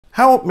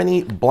How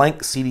many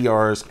blank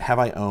CDRs have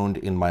I owned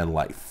in my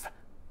life?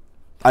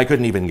 I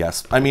couldn't even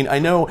guess. I mean, I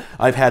know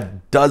I've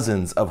had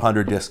dozens of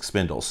 100-disc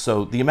spindles,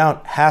 so the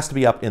amount has to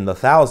be up in the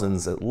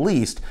thousands at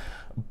least.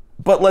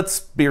 But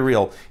let's be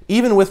real,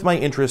 even with my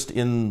interest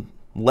in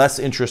less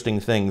interesting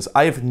things,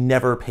 I've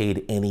never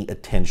paid any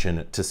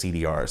attention to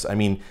CDRs. I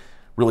mean,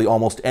 really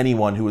almost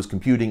anyone who was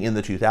computing in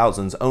the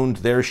 2000s owned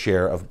their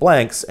share of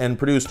blanks and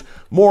produced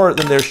more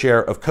than their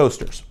share of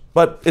coasters.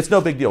 But it's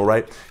no big deal,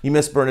 right? You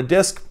misburn a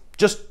disk,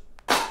 just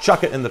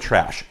chuck it in the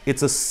trash.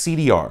 It's a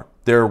CDR.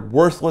 They're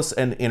worthless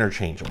and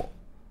interchangeable.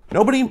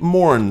 Nobody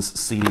mourns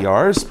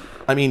CDRs.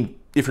 I mean,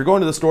 if you're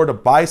going to the store to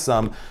buy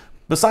some,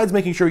 besides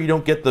making sure you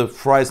don't get the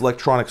Fry's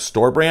Electronics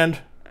store brand,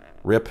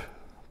 RIP,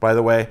 by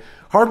the way,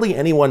 hardly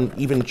anyone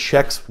even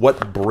checks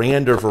what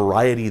brand or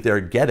variety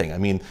they're getting. I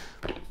mean,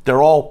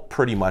 they're all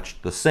pretty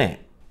much the same.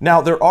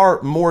 Now, there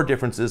are more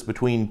differences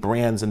between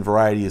brands and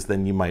varieties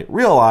than you might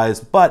realize,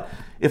 but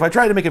if I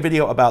tried to make a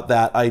video about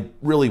that, I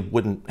really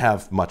wouldn't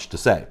have much to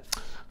say.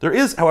 There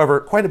is,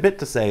 however, quite a bit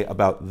to say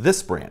about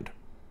this brand.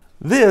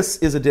 This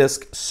is a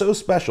disk so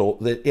special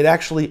that it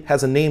actually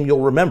has a name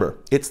you'll remember.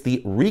 It's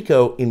the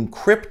Ricoh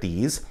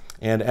Encryptease,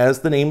 and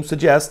as the name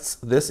suggests,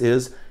 this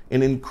is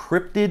an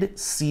encrypted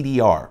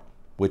CDR,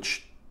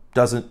 which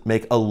doesn't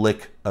make a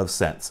lick of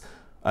sense.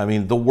 I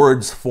mean, the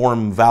words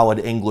form valid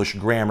English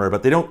grammar,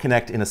 but they don't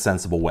connect in a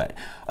sensible way.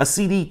 A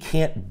CD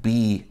can't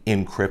be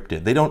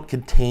encrypted. They don't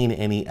contain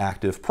any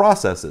active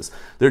processes.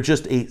 They're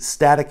just a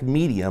static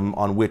medium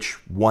on which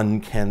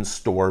one can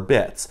store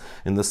bits,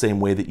 in the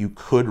same way that you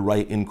could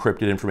write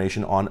encrypted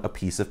information on a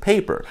piece of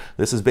paper.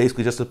 This is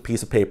basically just a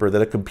piece of paper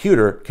that a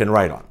computer can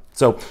write on.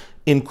 So,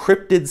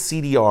 encrypted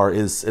CDR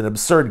is an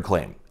absurd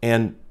claim,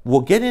 and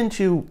we'll get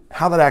into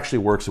how that actually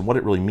works and what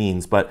it really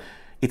means, but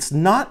it's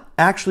not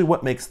actually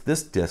what makes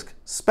this disk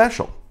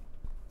special.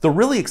 The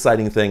really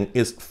exciting thing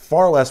is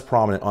far less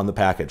prominent on the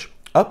package.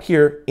 Up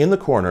here in the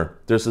corner,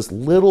 there's this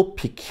little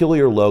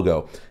peculiar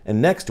logo,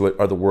 and next to it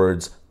are the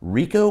words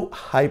Ricoh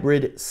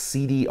Hybrid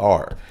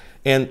CDR.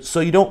 And so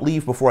you don't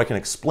leave before I can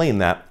explain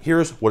that,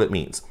 here's what it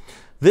means.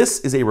 This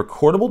is a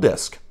recordable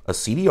disk, a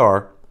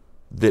CDR,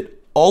 that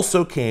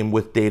also came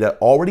with data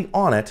already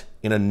on it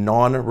in a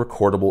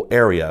non-recordable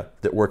area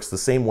that works the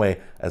same way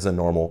as a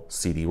normal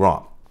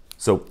CD-ROM.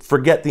 So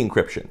forget the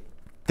encryption.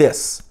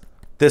 This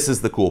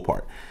is the cool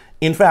part.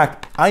 In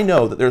fact, I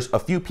know that there's a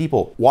few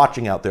people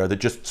watching out there that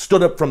just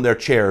stood up from their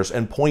chairs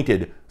and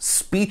pointed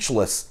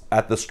speechless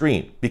at the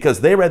screen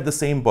because they read the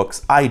same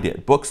books I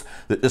did, books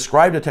that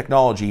described a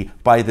technology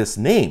by this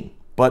name.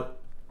 But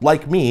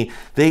like me,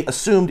 they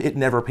assumed it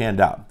never panned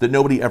out, that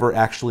nobody ever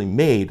actually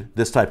made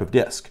this type of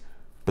disk.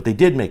 But they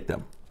did make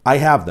them. I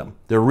have them.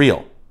 They're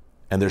real.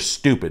 And they're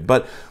stupid.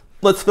 But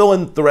let's fill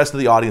in the rest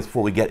of the audience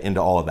before we get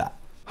into all of that.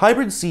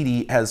 Hybrid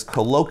CD has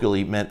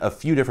colloquially meant a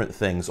few different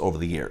things over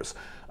the years.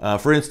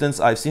 For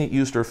instance, I've seen it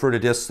used to refer to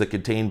disks that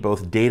contain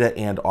both data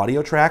and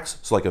audio tracks,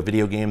 so like a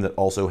video game that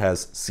also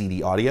has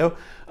CD audio,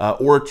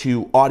 or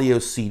to audio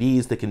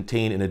CDs that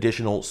contain an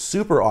additional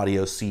super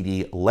audio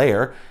CD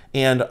layer,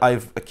 and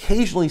I've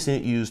occasionally seen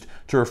it used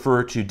to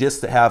refer to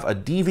disks that have a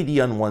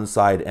DVD on one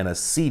side and a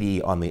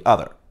CD on the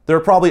other. There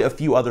are probably a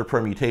few other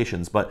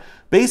permutations, but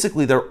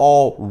basically they're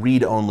all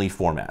read-only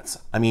formats.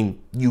 I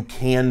mean, you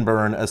can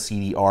burn a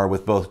CDR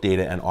with both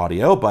data and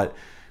audio, but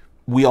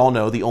we all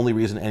know the only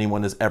reason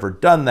anyone has ever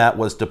done that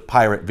was to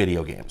pirate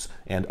video games.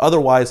 And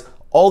otherwise,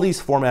 all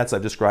these formats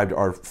I've described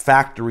are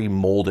factory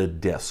molded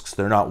disks.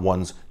 They're not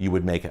ones you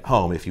would make at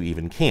home if you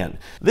even can.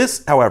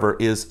 This, however,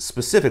 is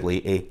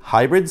specifically a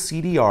hybrid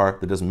CDR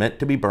that is meant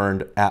to be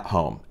burned at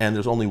home. And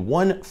there's only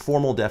one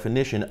formal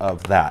definition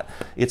of that.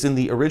 It's in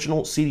the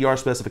original CDR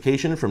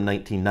specification from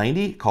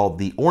 1990 called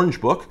the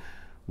Orange Book,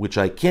 which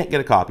I can't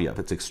get a copy of.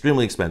 It's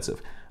extremely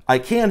expensive. I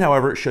can,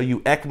 however, show you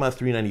ECMA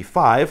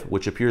 395,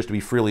 which appears to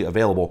be freely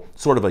available,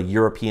 sort of a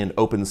European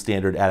open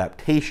standard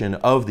adaptation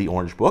of the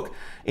Orange Book,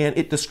 and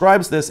it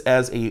describes this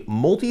as a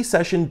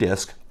multi-session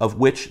disk of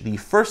which the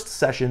first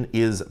session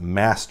is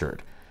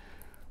mastered.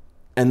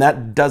 And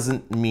that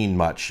doesn't mean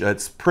much.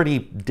 It's pretty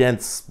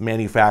dense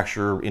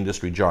manufacturer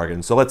industry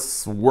jargon, so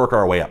let's work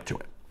our way up to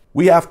it.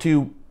 We have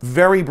to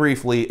very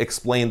briefly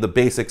explain the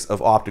basics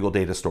of optical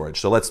data storage,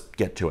 so let's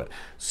get to it.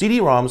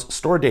 CD-ROMs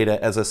store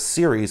data as a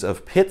series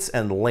of pits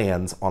and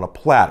lands on a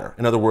platter.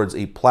 In other words,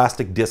 a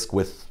plastic disk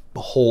with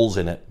holes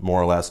in it,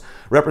 more or less,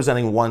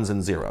 representing ones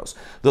and zeros.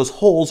 Those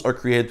holes are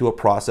created through a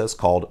process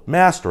called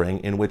mastering,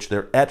 in which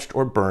they're etched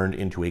or burned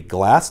into a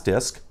glass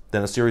disk.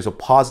 Then a series of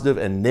positive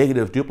and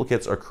negative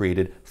duplicates are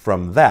created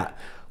from that.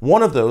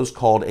 One of those,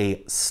 called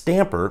a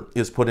stamper,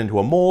 is put into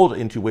a mold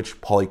into which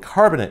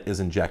polycarbonate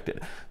is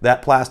injected.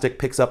 That plastic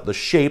picks up the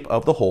shape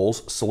of the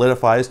holes,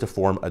 solidifies to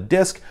form a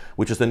disc,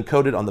 which is then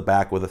coated on the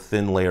back with a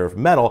thin layer of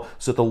metal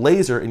so that the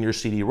laser in your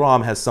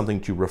CD-ROM has something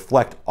to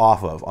reflect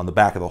off of on the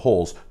back of the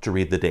holes to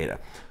read the data.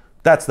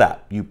 That's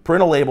that. You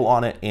print a label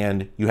on it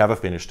and you have a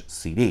finished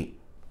CD.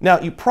 Now,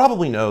 you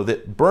probably know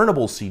that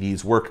burnable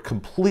CDs work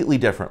completely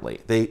differently.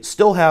 They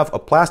still have a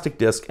plastic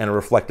disc and a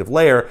reflective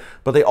layer,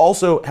 but they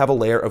also have a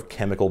layer of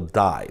chemical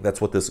dye.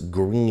 That's what this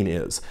green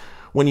is.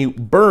 When you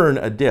burn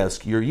a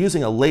disc, you're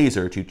using a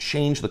laser to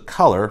change the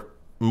color,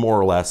 more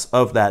or less,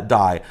 of that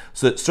dye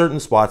so that certain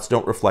spots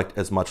don't reflect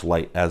as much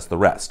light as the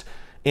rest.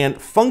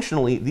 And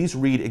functionally, these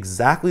read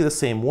exactly the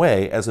same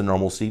way as a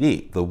normal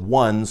CD. The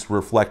ones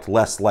reflect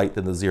less light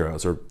than the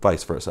zeros, or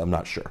vice versa, I'm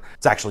not sure.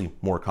 It's actually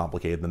more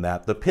complicated than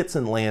that. The pits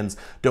and lands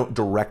don't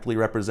directly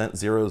represent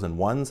zeros and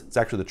ones. It's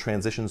actually the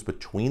transitions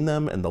between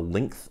them and the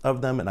length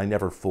of them, and I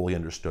never fully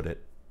understood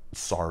it.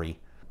 Sorry.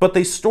 But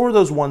they store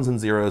those ones and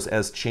zeros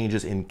as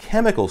changes in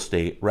chemical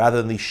state rather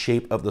than the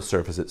shape of the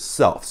surface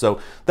itself. So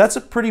that's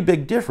a pretty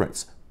big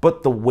difference.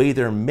 But the way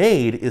they're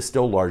made is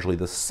still largely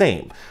the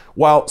same.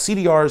 While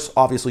CDRs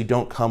obviously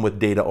don't come with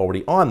data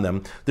already on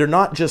them, they're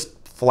not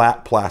just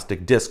flat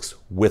plastic discs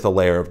with a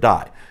layer of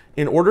dye.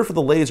 In order for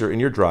the laser in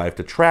your drive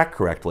to track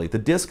correctly, the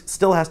disk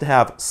still has to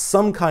have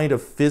some kind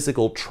of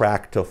physical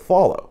track to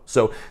follow.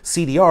 So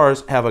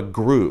CDRs have a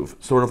groove,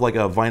 sort of like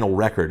a vinyl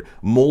record,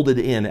 molded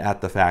in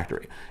at the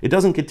factory. It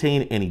doesn't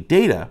contain any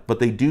data, but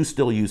they do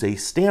still use a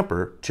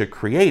stamper to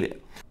create it.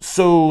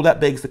 So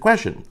that begs the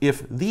question,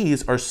 if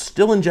these are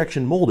still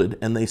injection molded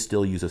and they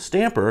still use a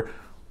stamper,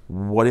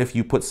 what if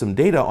you put some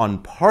data on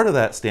part of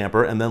that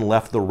stamper and then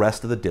left the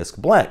rest of the disk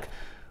blank?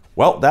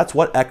 Well, that's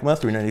what ECMA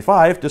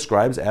 395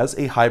 describes as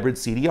a hybrid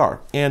CDR,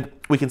 and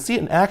we can see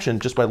it in action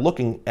just by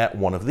looking at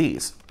one of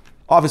these.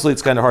 Obviously,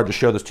 it's kind of hard to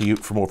show this to you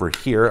from over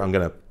here. I'm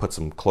going to put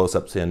some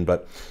close-ups in,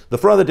 but the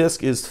front of the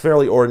disk is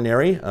fairly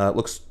ordinary. It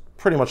looks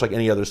pretty much like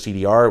any other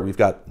CDR. We've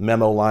got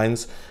memo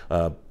lines.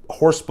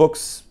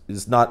 Horsebooks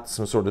is not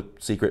some sort of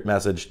secret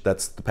message.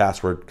 That's the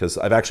password, because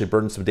I've actually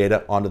burned some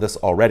data onto this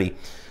already.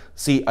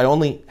 See, I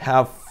only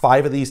have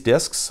 5 of these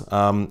disks,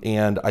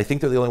 and I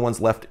think they're the only ones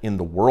left in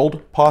the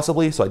world,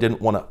 possibly, so I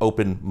didn't want to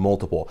open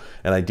multiple,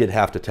 and I did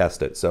have to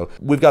test it. So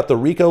we've got the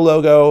Ricoh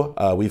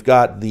logo, we've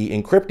got the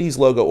Encryptease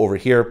logo over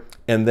here,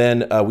 and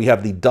then we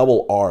have the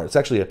double R. It's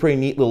actually a pretty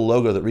neat little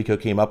logo that Ricoh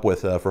came up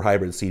with for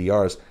hybrid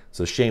CDRs. It's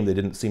a shame they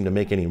didn't seem to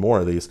make any more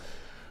of these.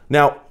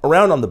 Now,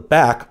 around on the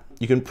back,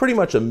 you can pretty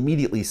much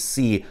immediately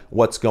see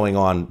what's going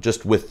on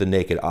just with the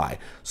naked eye.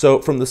 So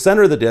from the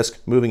center of the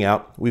disk, moving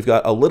out, we've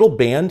got a little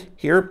band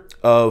here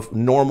of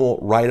normal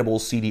writable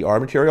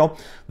CDR material.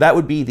 That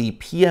would be the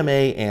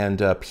PMA and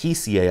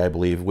PCA, I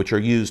believe, which are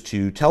used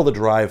to tell the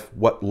drive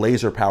what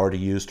laser power to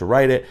use to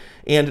write it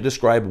and to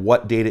describe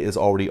what data is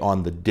already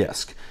on the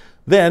disk.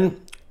 Then,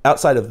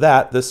 outside of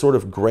that, this sort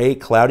of gray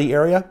cloudy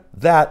area,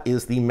 that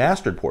is the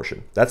mastered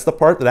portion. That's the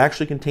part that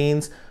actually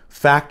contains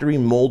factory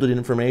molded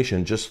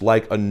information, just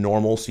like a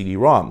normal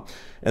CD-ROM.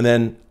 And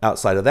then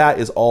outside of that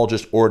is all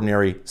just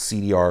ordinary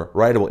CDR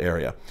writable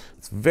area.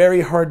 It's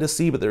very hard to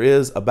see, but there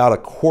is about a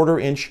 1/4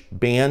 inch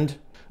band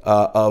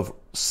of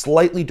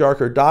slightly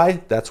darker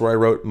dye. That's where I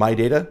wrote my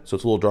data. So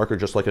it's a little darker,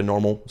 just like a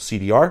normal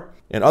CDR.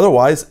 And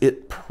otherwise,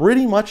 it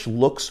pretty much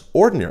looks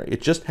ordinary.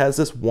 It just has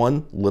this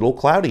one little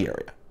cloudy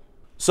area.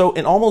 So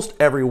in almost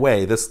every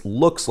way, this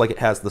looks like it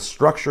has the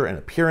structure and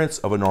appearance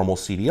of a normal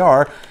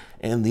CDR.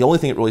 And the only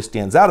thing that really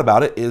stands out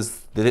about it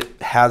is that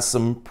it has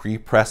some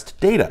pre-pressed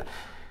data.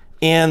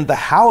 And the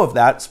how of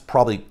that's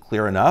probably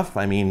clear enough.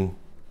 I mean,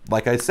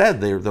 like I said,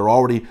 they're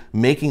already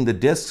making the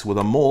disks with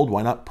a mold.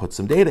 Why not put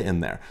some data in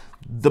there?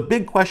 The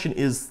big question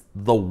is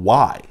the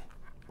why.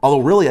 Although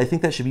really, I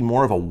think that should be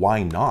more of a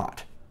why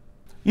not.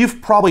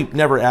 You've probably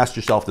never asked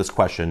yourself this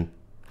question,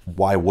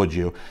 why would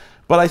you?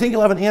 But I think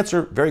you'll have an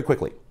answer very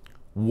quickly.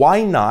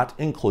 Why not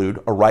include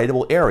a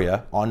writable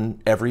area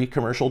on every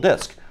commercial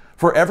disk?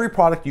 For every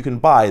product you can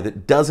buy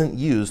that doesn't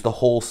use the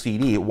whole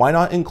CD, why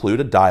not include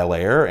a dye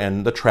layer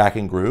and the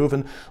tracking groove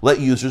and let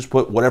users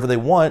put whatever they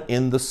want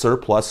in the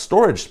surplus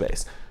storage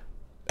space?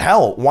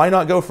 Hell, why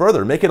not go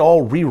further? Make it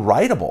all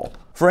rewritable.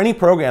 For any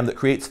program that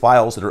creates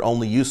files that are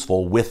only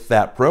useful with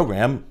that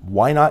program,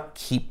 why not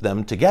keep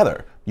them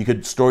together? You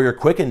could store your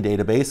Quicken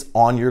database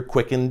on your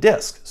Quicken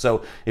disk.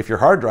 So if your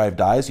hard drive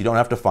dies, you don't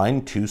have to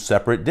find 2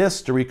 separate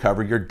disks to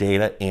recover your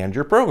data and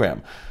your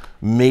program.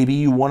 Maybe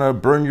you want to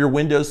burn your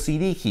Windows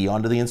CD key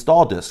onto the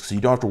install disk so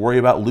you don't have to worry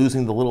about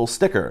losing the little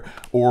sticker.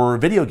 Or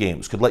video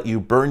games could let you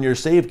burn your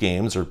save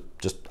games, or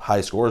just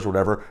high scores or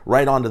whatever,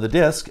 right onto the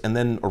disk and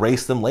then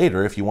erase them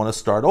later if you want to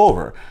start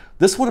over.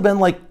 This would have been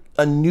like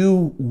a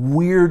new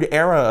weird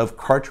era of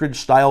cartridge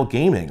style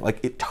gaming. Like,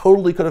 it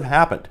totally could have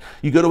happened.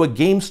 You go to a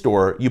game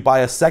store, you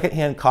buy a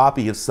secondhand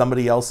copy of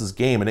somebody else's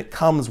game, and it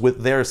comes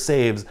with their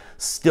saves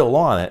still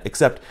on it,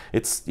 except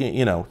it's,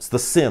 you know, it's The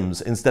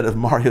Sims instead of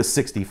Mario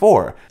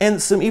 64.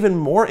 And some even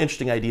more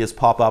interesting ideas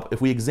pop up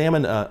if we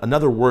examine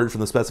another word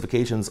from the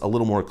specifications a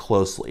little more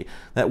closely.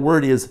 That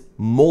word is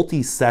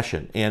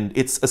multisession, and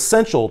it's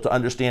essential to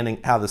understanding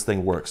how this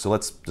thing works. So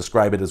let's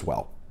describe it as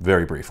well,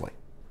 very briefly.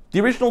 The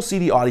original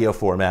CD audio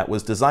format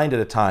was designed at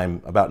a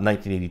time, about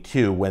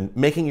 1982, when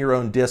making your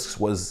own discs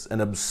was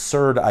an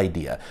absurd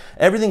idea.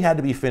 Everything had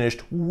to be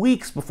finished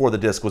weeks before the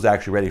disc was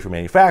actually ready for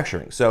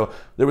manufacturing, so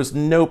there was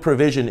no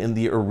provision in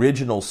the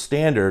original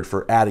standard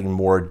for adding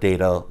more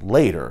data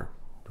later.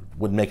 It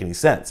wouldn't make any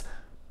sense.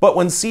 But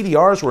when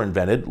CDRs were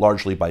invented,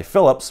 largely by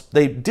Philips,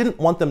 they didn't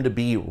want them to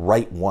be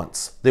write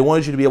once. They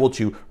wanted you to be able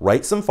to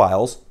write some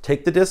files,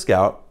 take the disk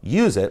out,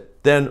 use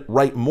it, then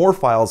write more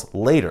files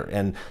later,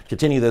 and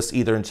continue this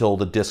either until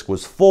the disk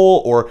was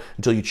full or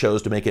until you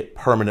chose to make it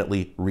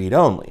permanently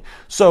read-only.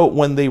 So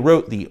when they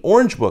wrote the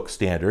Orange Book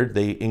standard,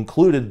 they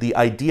included the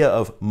idea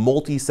of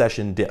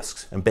multi-session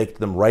disks and baked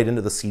them right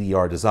into the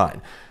CDR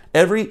design.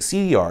 Every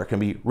CDR can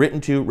be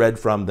written to, read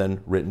from,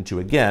 then written to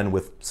again,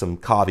 with some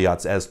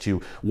caveats as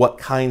to what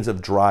kinds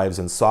of drives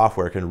and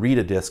software can read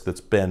a disk that's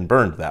been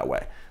burned that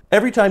way.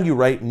 Every time you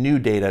write new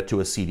data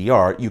to a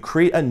CDR, you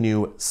create a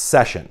new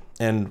session.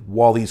 And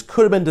while these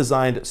could have been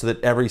designed so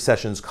that every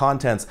session's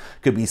contents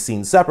could be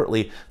seen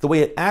separately, the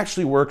way it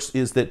actually works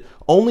is that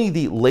only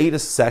the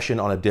latest session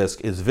on a disk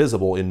is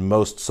visible in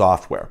most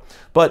software,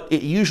 but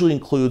it usually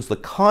includes the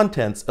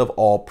contents of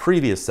all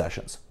previous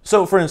sessions.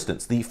 So for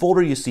instance, the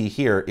folder you see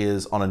here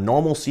is on a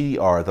normal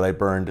CDR that I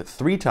burned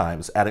 3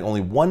 times, adding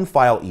only 1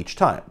 file each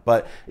time,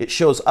 but it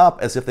shows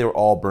up as if they were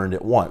all burned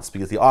at once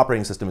because the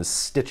operating system is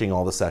stitching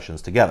all the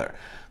sessions together.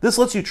 This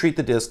lets you treat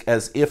the disk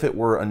as if it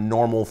were a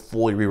normal,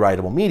 fully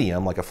rewritable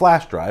medium, like a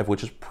flash drive,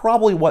 which is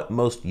probably what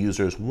most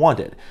users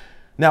wanted.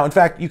 Now, in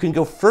fact, you can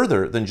go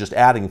further than just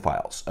adding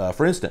files.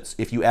 For instance,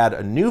 if you add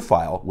a new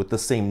file with the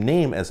same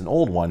name as an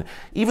old one,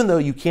 even though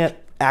you can't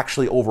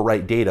actually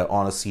overwrite data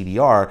on a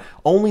CDR,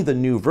 only the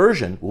new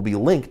version will be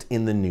linked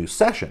in the new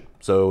session.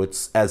 So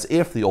it's as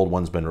if the old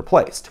one's been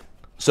replaced.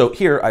 So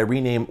here I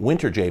rename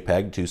Winter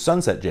JPEG to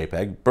Sunset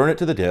JPEG, burn it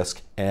to the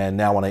disk, and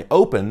now when I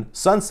open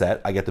Sunset,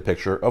 I get the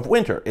picture of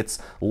Winter. It's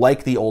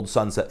like the old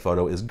Sunset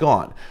photo is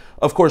gone.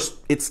 Of course,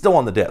 it's still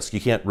on the disk. You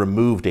can't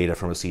remove data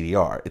from a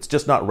CDR. It's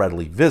just not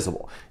readily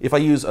visible. If I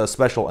use a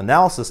special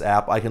analysis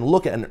app, I can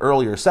look at an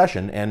earlier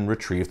session and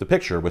retrieve the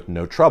picture with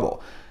no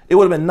trouble. It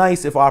would have been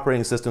nice if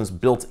operating systems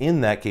built in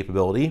that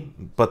capability,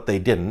 but they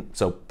didn't.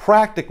 So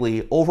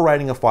practically,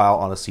 overwriting a file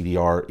on a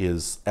CDR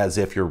is as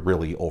if you're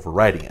really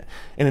overwriting it.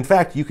 And in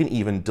fact, you can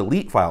even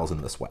delete files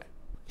in this way.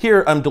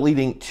 Here, I'm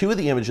deleting 2 of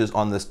the images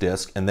on this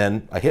disk, and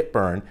then I hit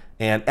burn,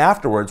 and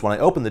afterwards, when I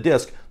open the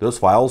disk, those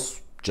files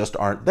just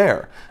aren't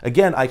there.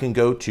 Again, I can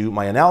go to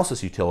my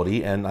analysis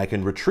utility and I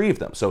can retrieve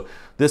them. So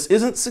this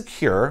isn't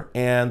secure,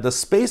 and the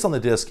space on the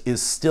disk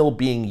is still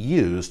being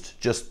used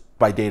just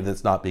by data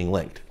that's not being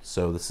linked.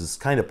 So this is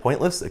kind of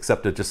pointless,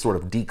 except to just sort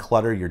of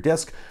declutter your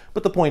disk,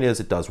 but the point is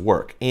it does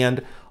work,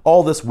 and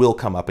all this will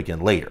come up again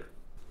later.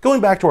 Going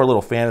back to our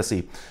little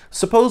fantasy,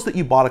 suppose that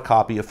you bought a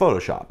copy of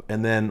Photoshop,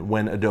 and then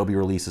when Adobe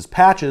releases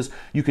patches,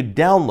 you could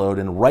download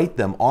and write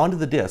them onto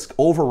the disk,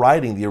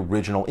 overriding the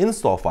original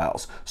install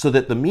files, so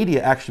that the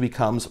media actually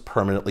becomes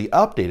permanently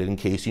updated in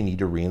case you need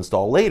to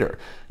reinstall later.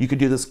 You could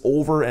do this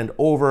over and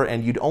over,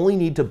 and you'd only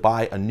need to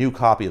buy a new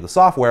copy of the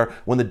software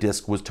when the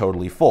disk was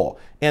totally full.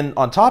 And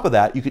on top of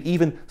that, you could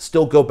even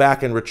still go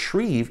back and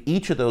retrieve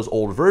each of those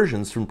old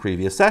versions from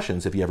previous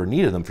sessions if you ever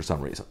needed them for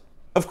some reason.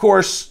 Of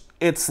course,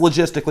 it's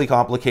logistically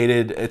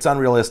complicated, it's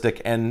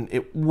unrealistic, and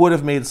it would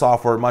have made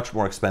software much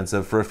more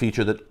expensive for a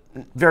feature that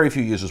very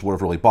few users would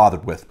have really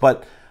bothered with.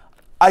 But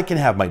I can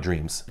have my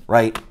dreams,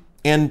 right?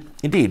 And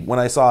indeed, when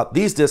I saw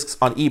these discs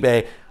on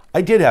eBay,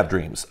 I did have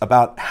dreams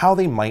about how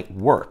they might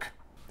work.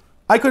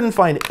 I couldn't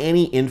find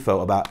any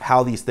info about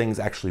how these things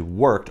actually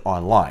worked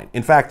online.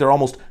 In fact, they're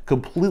almost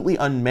completely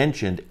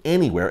unmentioned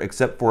anywhere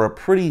except for a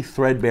pretty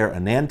threadbare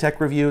AnandTech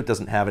review. It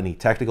doesn't have any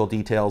technical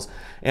details.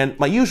 And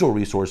my usual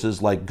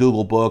resources like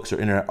Google Books or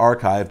Internet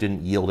Archive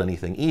didn't yield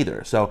anything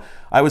either. So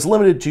I was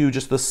limited to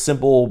just the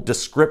simple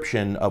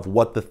description of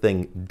what the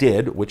thing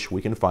did, which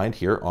we can find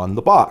here on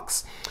the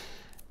box.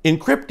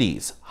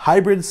 Encryptease,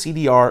 hybrid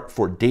CDR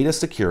for data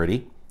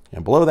security.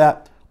 And below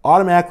that,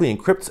 automatically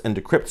encrypts and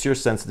decrypts your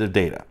sensitive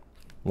data.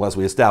 Well, as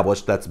we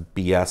established, that's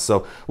BS.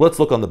 So let's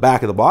look on the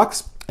back of the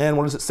box. And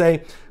what does it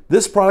say?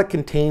 This product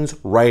contains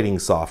writing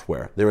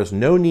software. There is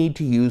no need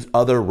to use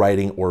other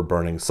writing or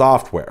burning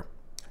software.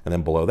 And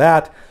then below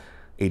that,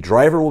 a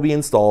driver will be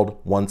installed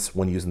once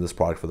when using this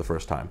product for the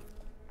first time.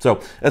 So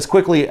as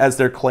quickly as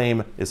their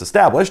claim is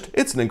established,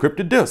 it's an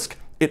encrypted disk.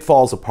 It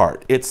falls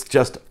apart. It's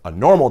just a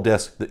normal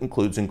disk that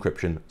includes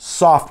encryption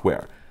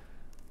software.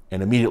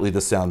 And immediately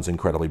this sounds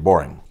incredibly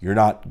boring. You're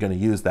not going to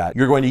use that.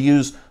 You're going to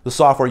use the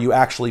software you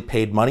actually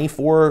paid money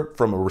for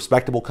from a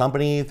respectable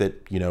company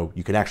that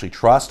you can actually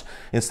trust,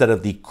 instead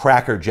of the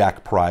Cracker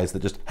Jack prize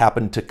that just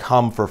happened to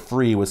come for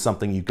free with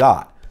something you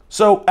got.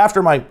 So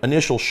after my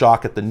initial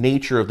shock at the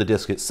nature of the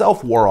disk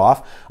itself wore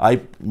off,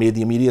 I made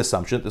the immediate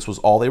assumption that this was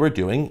all they were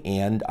doing,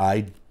 and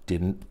I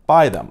didn't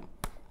buy them.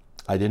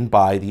 I didn't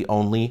buy the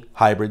only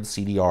hybrid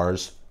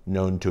CDRs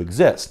known to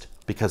exist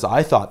because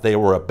I thought they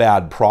were a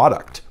bad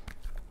product.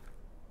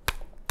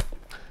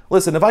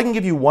 Listen, if I can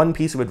give you one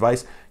piece of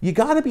advice, you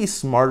gotta be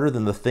smarter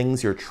than the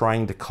things you're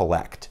trying to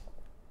collect.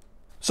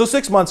 So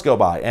 6 months go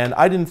by, and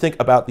I didn't think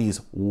about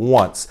these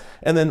once.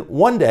 And then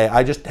one day,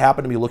 I just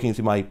happened to be looking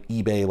through my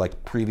eBay,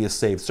 like previous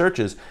saved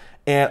searches,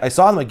 and I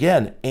saw them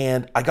again,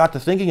 and I got to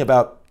thinking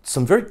about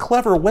some very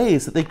clever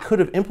ways that they could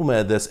have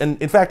implemented this.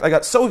 And in fact, I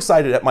got so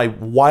excited at my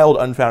wild,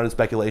 unfounded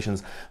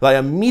speculations that I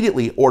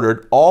immediately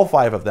ordered all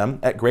 5 of them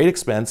at great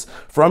expense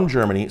from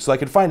Germany so I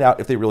could find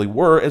out if they really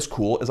were as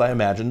cool as I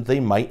imagined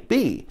they might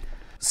be.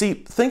 See,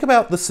 think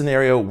about the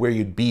scenario where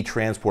you'd be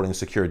transporting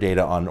secure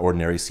data on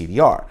ordinary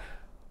CDR.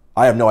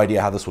 I have no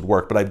idea how this would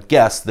work, but I'd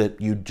guess that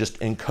you'd just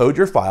encode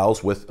your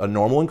files with a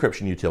normal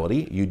encryption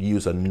utility. You'd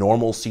use a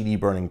normal CD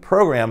burning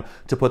program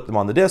to put them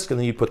on the disk, and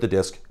then you'd put the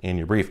disk in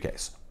your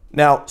briefcase.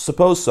 Now,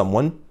 suppose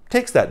someone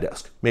takes that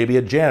disk. Maybe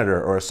a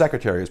janitor or a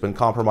secretary has been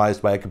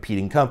compromised by a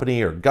competing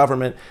company or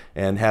government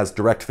and has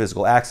direct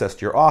physical access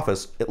to your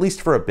office, at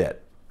least for a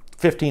bit,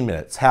 15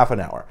 minutes, half an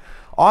hour.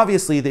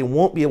 Obviously, they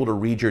won't be able to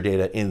read your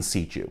data in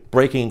situ.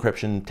 Breaking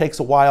encryption takes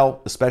a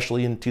while,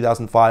 especially in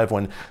 2005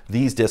 when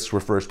these disks were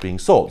first being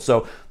sold.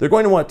 So they're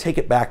going to want to take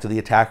it back to the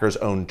attacker's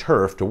own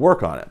turf to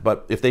work on it.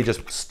 But if they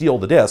just steal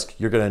the disk,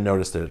 you're going to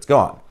notice that it's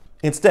gone.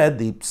 Instead,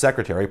 the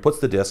secretary puts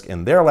the disk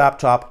in their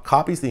laptop,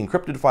 copies the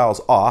encrypted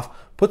files off,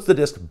 puts the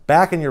disk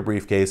back in your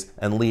briefcase,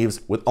 and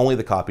leaves with only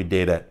the copied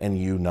data and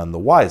you none the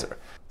wiser.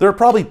 There are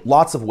probably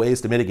lots of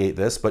ways to mitigate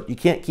this, but you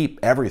can't keep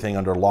everything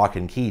under lock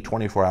and key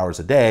 24 hours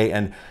a day,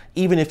 and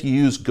even if you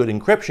use good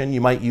encryption,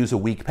 you might use a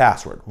weak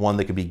password, one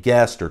that could be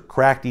guessed or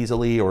cracked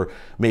easily or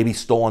maybe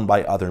stolen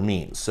by other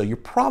means. So you're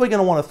probably going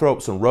to want to throw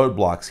up some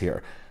roadblocks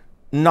here.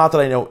 Not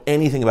that I know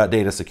anything about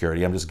data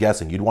security, I'm just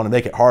guessing. You'd want to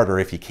make it harder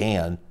if you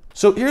can.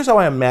 So here's how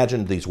I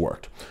imagined these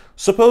worked.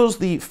 Suppose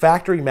the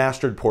factory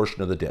mastered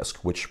portion of the disk,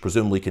 which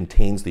presumably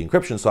contains the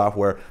encryption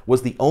software,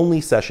 was the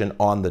only session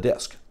on the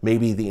disk.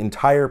 Maybe the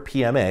entire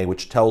PMA,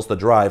 which tells the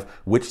drive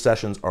which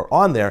sessions are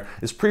on there,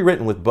 is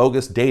pre-written with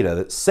bogus data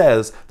that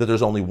says that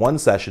there's only one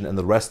session and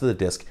the rest of the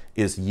disk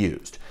is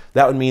used.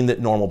 That would mean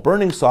that normal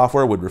burning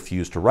software would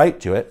refuse to write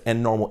to it,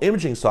 and normal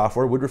imaging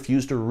software would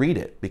refuse to read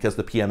it because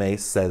the PMA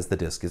says the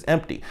disk is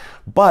empty.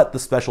 But the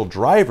special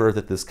driver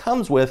that this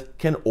comes with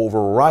can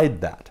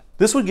override that.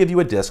 This would give you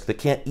a disk that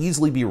can't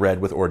easily be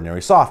read with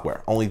ordinary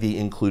software, only the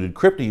included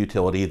crypto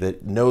utility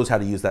that knows how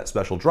to use that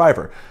special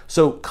driver.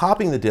 So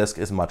copying the disk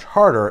is much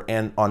harder,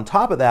 and on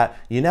top of that,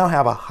 you now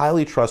have a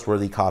highly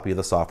trustworthy copy of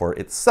the software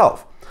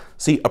itself.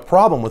 See, a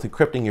problem with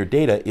encrypting your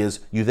data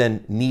is you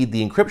then need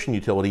the encryption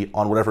utility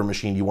on whatever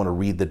machine you want to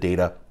read the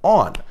data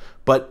on.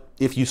 But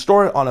if you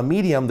store it on a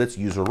medium that's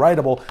user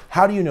writable,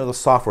 how do you know the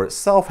software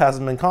itself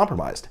hasn't been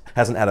compromised,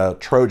 hasn't had a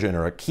Trojan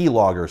or a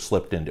keylogger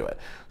slipped into it?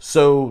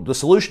 So the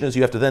solution is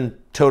you have to then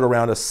tote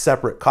around a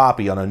separate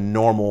copy on a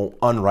normal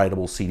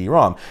unwritable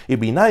CD-ROM. It'd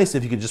be nice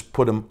if you could just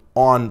put them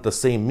on the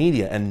same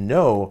media and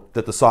know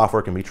that the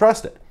software can be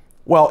trusted.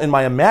 Well, in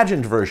my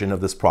imagined version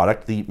of this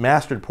product, the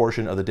mastered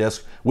portion of the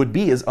disk would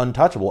be as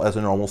untouchable as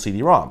a normal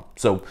CD-ROM.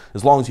 So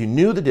as long as you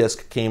knew the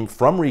disk came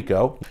from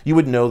Ricoh, you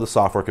would know the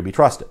software could be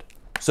trusted.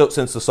 So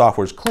since the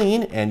software is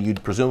clean and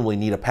you'd presumably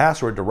need a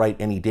password to write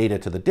any data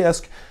to the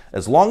disk,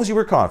 as long as you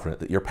were confident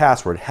that your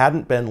password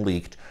hadn't been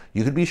leaked,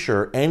 you could be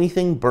sure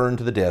anything burned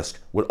to the disk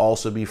would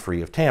also be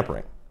free of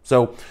tampering.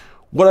 So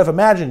what I've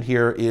imagined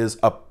here is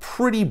a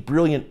pretty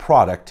brilliant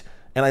product,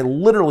 and I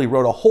literally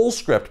wrote a whole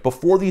script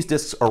before these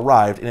disks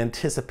arrived in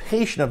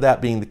anticipation of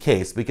that being the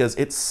case because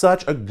it's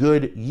such a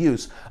good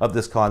use of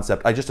this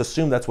concept. I just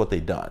assumed that's what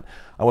they'd done.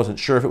 I wasn't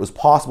sure if it was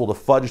possible to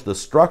fudge the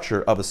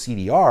structure of a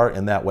CDR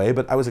in that way,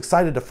 but I was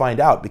excited to find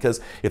out because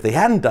if they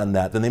hadn't done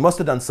that, then they must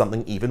have done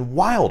something even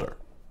wilder.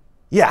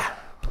 Yeah,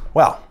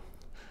 well,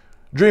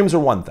 dreams are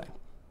one thing.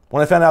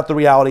 When I found out the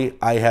reality,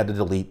 I had to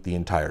delete the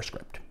entire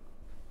script.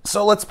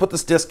 So let's put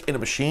this disk in a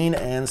machine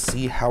and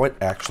see how it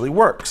actually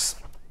works.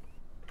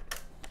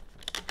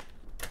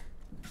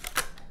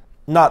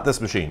 Not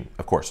this machine,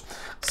 of course.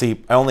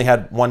 See, I only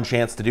had one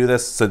chance to do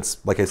this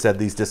since, like I said,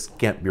 these disks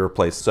can't be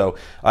replaced. So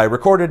I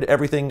recorded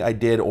everything I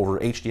did over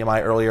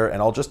HDMI earlier,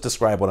 and I'll just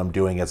describe what I'm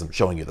doing as I'm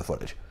showing you the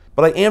footage.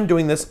 But I am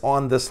doing this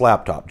on this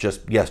laptop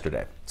just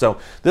yesterday. So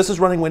this is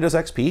running Windows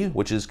XP,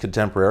 which is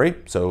contemporary.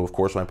 So of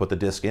course, when I put the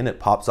disk in, it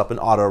pops up an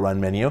auto run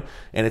menu,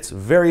 and it's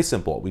very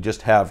simple. We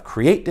just have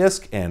create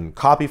disk and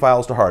copy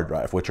files to hard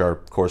drive, which are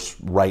of course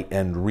write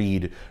and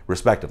read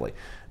respectively.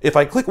 If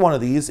I click one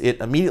of these,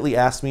 it immediately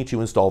asks me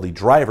to install the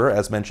driver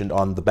as mentioned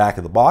on the back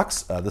of the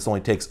box. This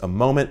only takes a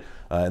moment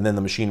and then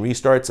the machine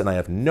restarts and I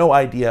have no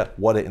idea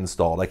what it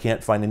installed. I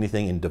can't find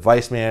anything in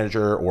Device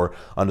Manager or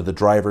under the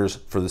drivers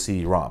for the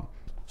CD-ROM.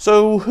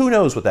 So who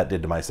knows what that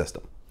did to my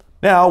system?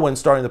 Now, when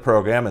starting the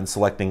program and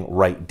selecting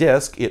Write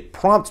Disk, it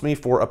prompts me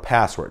for a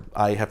password.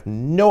 I have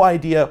no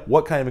idea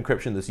what kind of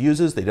encryption this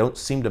uses. They don't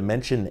seem to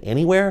mention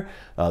anywhere.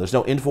 There's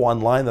no info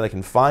online that I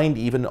can find,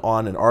 even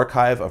on an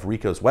archive of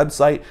Ricoh's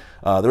website.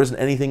 There isn't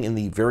anything in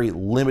the very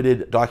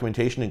limited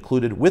documentation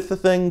included with the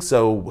thing,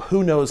 so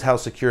who knows how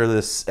secure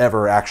this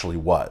ever actually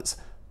was.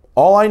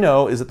 All I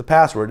know is that the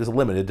password is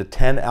limited to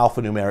 10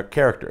 alphanumeric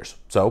characters,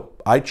 so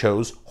I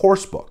chose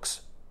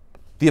horsebooks.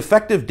 The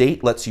effective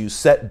date lets you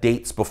set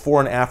dates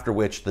before and after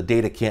which the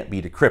data can't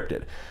be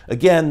decrypted.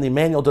 Again, the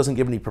manual doesn't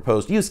give any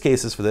proposed use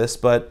cases for this,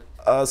 but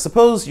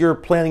suppose you're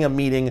planning a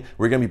meeting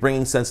where you're going to be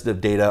bringing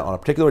sensitive data on a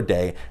particular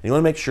day, and you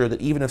want to make sure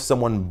that even if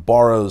someone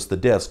borrows the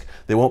disk,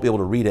 they won't be able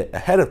to read it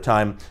ahead of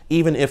time,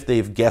 even if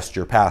they've guessed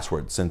your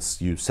password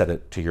since you set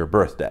it to your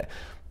birthday.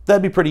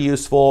 That'd be pretty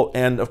useful,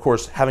 and of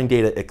course, having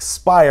data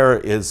expire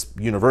is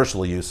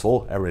universally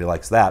useful. Everybody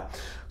likes that.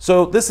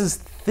 So this is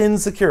thin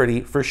security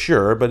for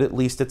sure, but at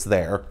least it's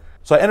there.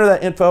 So I enter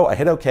that info, I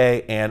hit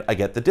OK, and I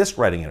get the disk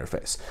writing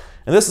interface.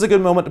 And this is a good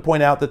moment to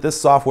point out that this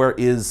software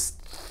is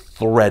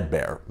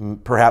threadbare,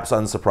 perhaps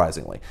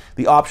unsurprisingly.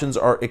 The options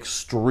are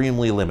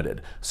extremely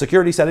limited.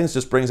 Security settings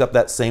just brings up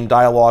that same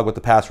dialog with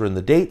the password and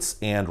the dates,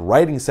 and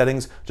writing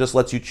settings just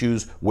lets you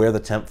choose where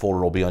the temp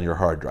folder will be on your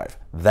hard drive.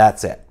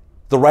 That's it.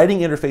 The writing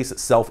interface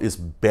itself is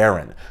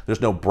barren.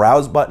 There's no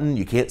browse button,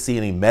 you can't see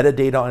any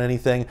metadata on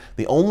anything.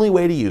 The only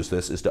way to use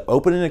this is to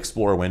open an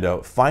Explorer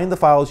window, find the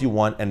files you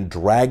want, and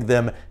drag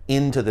them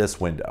into this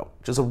window,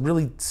 which is a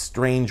really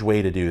strange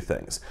way to do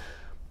things.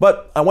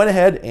 But I went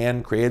ahead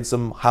and created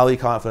some highly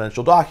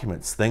confidential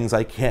documents, things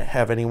I can't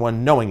have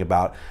anyone knowing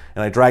about,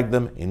 and I dragged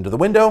them into the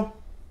window,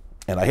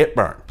 and I hit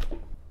burn.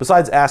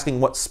 Besides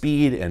asking what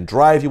speed and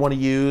drive you want to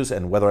use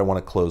and whether I want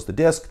to close the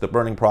disk, the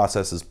burning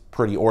process is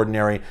pretty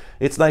ordinary.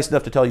 It's nice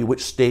enough to tell you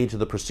which stage of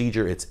the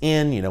procedure it's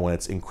in, when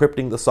it's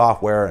encrypting the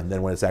software and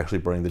then when it's actually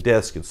burning the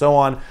disk and so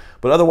on.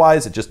 But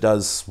otherwise, it just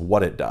does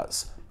what it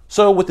does.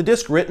 So with the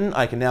disk written,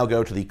 I can now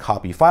go to the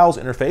copy files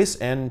interface,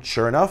 and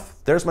sure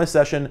enough, there's my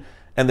session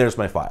and there's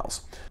my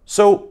files.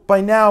 So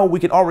by now,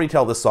 we can already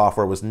tell this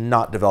software was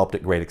not developed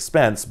at great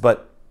expense,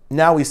 but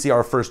now we see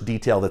our first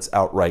detail that's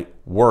outright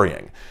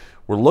worrying.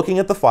 We're looking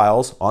at the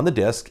files on the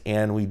disk,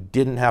 and we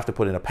didn't have to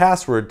put in a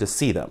password to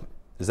see them.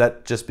 Is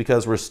that just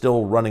because we're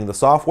still running the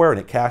software and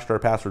it cached our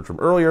password from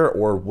earlier,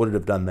 or would it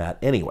have done that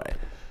anyway?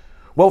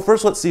 Well,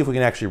 first let's see if we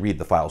can actually read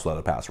the files without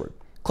a password.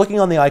 Clicking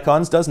on the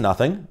icons does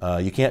nothing.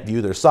 You can't view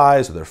their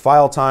size or their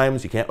file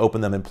times. You can't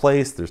open them in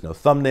place. There's no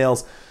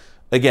thumbnails.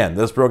 Again,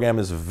 this program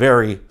is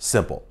very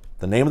simple.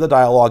 The name of the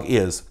dialog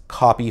is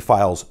copy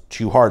files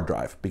to hard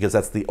drive, because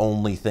that's the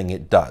only thing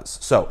it does.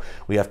 So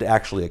we have to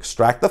actually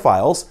extract the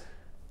files,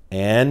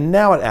 and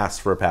now it asks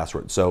for a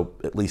password, so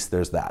at least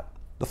there's that.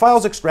 The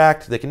files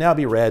extract, they can now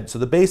be read, so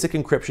the basic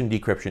encryption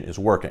decryption is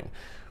working.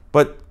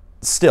 But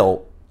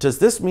still, does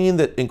this mean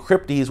that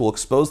Encryptease will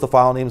expose the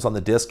file names on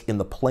the disk in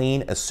the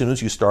plane as soon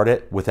as you start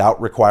it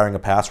without requiring a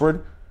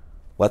password?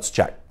 Let's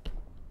check.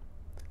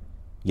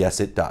 Yes,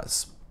 it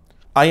does.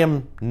 I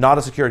am not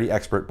a security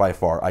expert by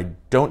far. I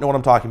don't know what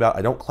I'm talking about.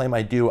 I don't claim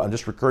I do. I'm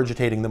just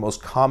regurgitating the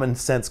most common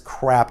sense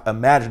crap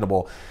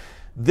imaginable.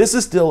 This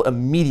is still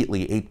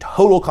immediately a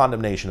total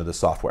condemnation of this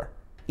software.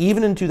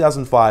 Even in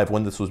 2005,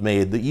 when this was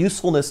made, the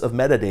usefulness of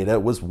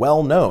metadata was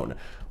well known.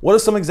 What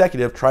if some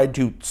executive tried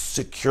to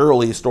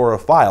securely store a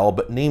file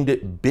but named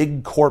it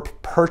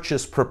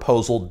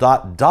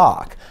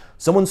bigcorppurchaseproposal.doc?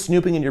 Someone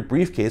snooping in your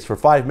briefcase for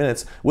 5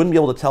 minutes wouldn't be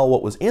able to tell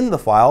what was in the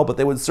file, but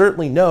they would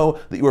certainly know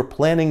that you were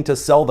planning to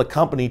sell the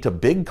company to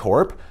Big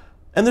Corp.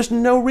 And there's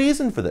no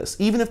reason for this.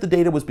 Even if the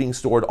data was being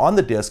stored on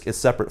the disk as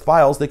separate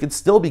files, they could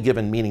still be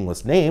given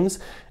meaningless names,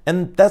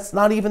 and that's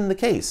not even the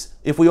case.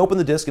 If we open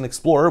the disk in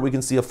Explorer, we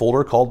can see a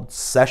folder called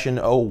Session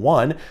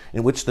 01,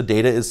 in which the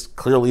data is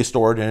clearly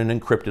stored in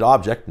an encrypted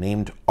object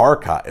named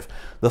archive.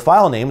 The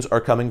file names are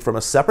coming from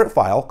a separate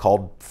file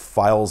called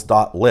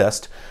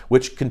files.list,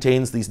 which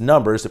contains these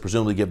numbers that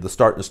presumably give the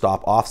start and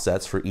stop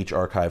offsets for each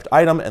archived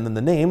item, and then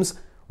the names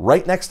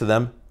right next to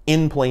them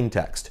in plain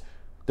text.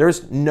 There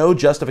is no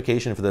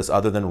justification for this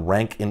other than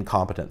rank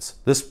incompetence.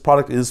 This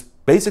product is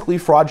basically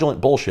fraudulent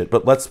bullshit,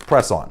 but let's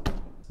press on.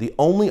 The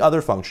only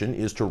other function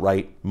is to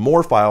write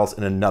more files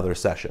in another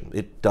session.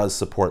 It does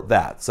support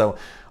that. So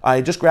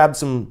I just grabbed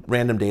some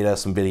random data,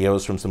 some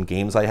videos from some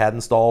games I had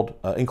installed,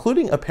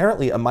 including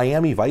apparently a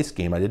Miami Vice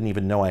game I didn't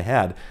even know I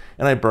had,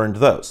 and I burned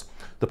those.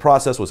 The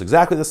process was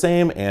exactly the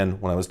same,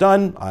 and when I was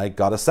done, I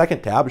got a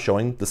second tab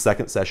showing the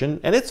second session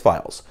and its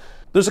files.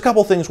 There's a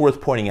couple things worth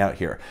pointing out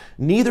here.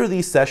 Neither of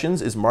these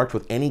sessions is marked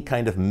with any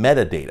kind of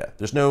metadata.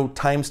 There's no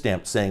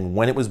timestamp saying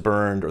when it was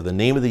burned or the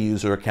name of the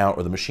user account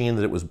or the machine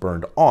that it was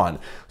burned on.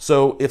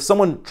 So if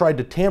someone tried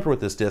to tamper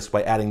with this disk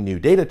by adding new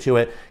data to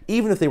it,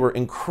 even if they were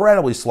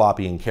incredibly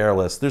sloppy and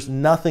careless, there's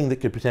nothing that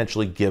could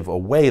potentially give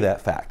away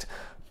that fact.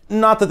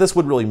 Not that this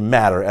would really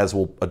matter, as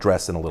we'll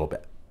address in a little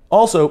bit.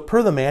 Also,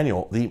 per the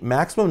manual, the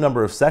maximum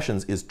number of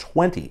sessions is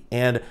 20,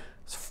 and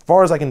as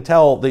far as I can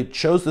tell, they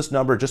chose this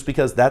number just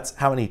because that's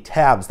how many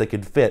tabs they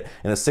could fit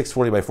in a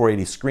 640 by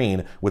 480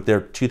 screen with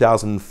their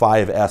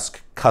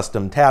 2005-esque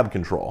custom tab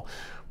control.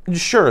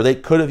 Sure, they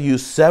could have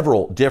used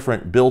several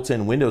different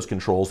built-in Windows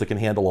controls that can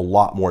handle a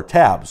lot more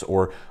tabs,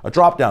 or a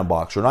drop-down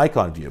box, or an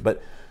icon view,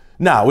 but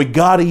no, we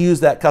gotta use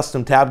that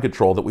custom tab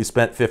control that we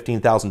spent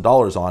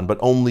 $15,000 on, but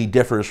only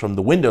differs from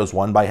the Windows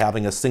one by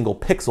having a single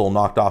pixel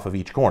knocked off of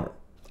each corner.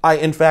 I,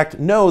 in fact,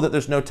 know that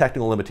there's no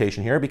technical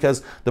limitation here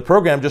because the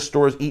program just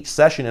stores each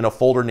session in a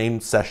folder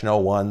named Session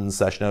 01,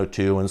 Session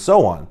 02, and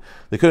so on.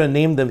 They could have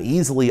named them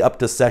easily up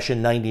to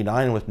Session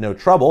 99 with no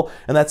trouble,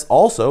 and that's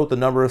also the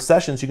number of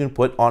sessions you can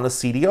put on a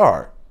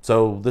CDR.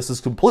 So this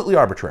is completely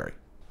arbitrary.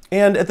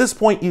 And at this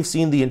point, you've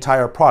seen the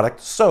entire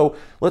product, so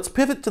let's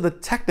pivot to the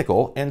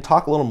technical and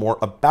talk a little more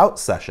about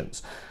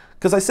sessions.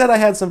 Because I said I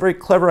had some very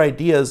clever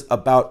ideas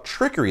about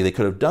trickery they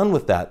could have done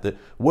with that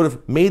would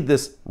have made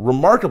this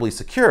remarkably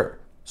secure.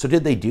 So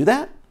did they do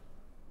that?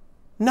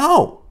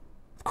 No,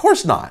 of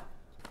course not.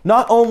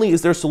 Not only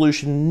is their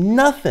solution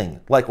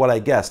nothing like what I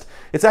guessed,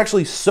 it's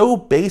actually so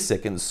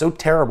basic and so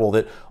terrible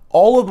that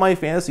all of my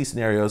fantasy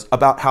scenarios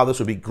about how this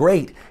would be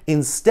great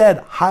instead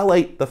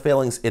highlight the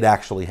failings it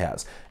actually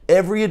has.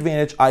 Every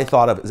advantage I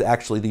thought of is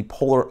actually the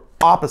polar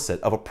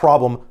opposite of a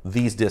problem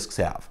these disks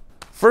have.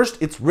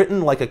 First, it's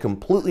written like a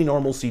completely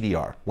normal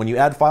CDR. When you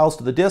add files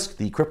to the disk,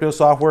 the crypto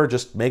software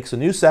just makes a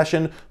new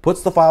session,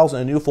 puts the files in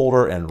a new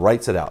folder, and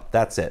writes it out.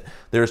 That's it.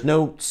 There's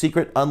no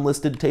secret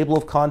unlisted table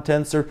of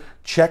contents or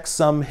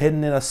checksum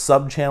hidden in a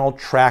sub-channel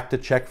track to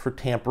check for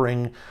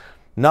tampering.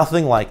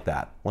 Nothing like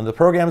that. When the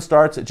program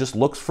starts, it just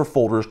looks for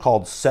folders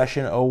called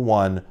Session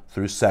 01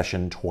 through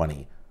Session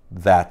 20.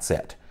 That's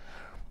it.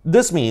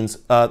 This means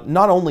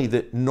not only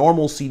that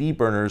normal CD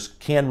burners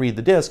can read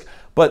the disk,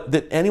 but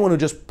that anyone who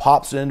just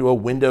pops it into a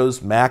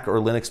Windows, Mac, or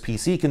Linux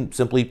PC can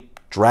simply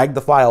drag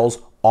the files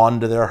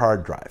onto their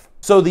hard drive.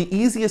 So the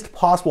easiest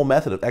possible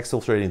method of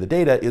exfiltrating the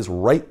data is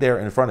right there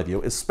in front of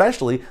you,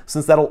 especially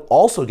since that'll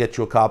also get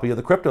you a copy of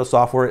the crypto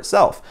software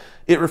itself.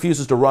 It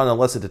refuses to run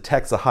unless it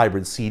detects a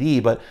hybrid CD,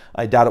 but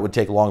I doubt it would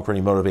take long for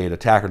any motivated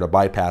attacker to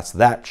bypass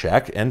that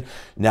check, and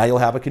now you'll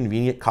have a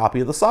convenient copy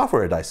of the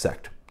software to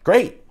dissect.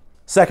 Great!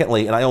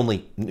 Secondly, and I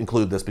only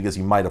include this because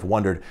you might have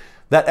wondered,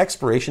 that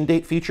expiration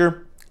date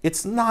feature,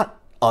 it's not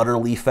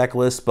utterly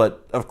feckless,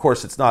 but of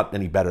course it's not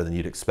any better than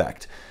you'd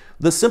expect.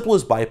 The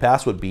simplest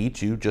bypass would be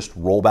to just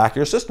roll back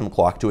your system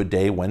clock to a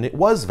day when it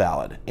was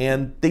valid,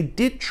 and they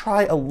did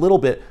try a little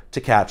bit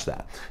to catch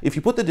that. If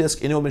you put the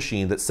disk into a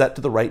machine that's set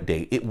to the right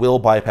date, it will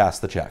bypass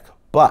the check.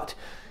 But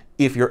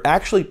if you're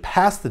actually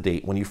past the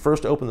date when you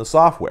first open the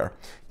software,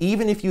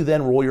 even if you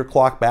then roll your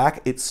clock back,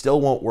 it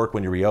still won't work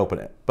when you reopen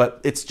it.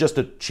 But it's just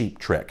a cheap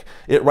trick.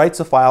 It writes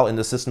a file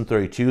into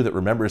System32 that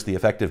remembers the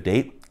effective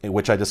date,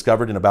 which I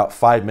discovered in about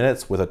 5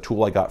 minutes with a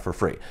tool I got for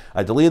free.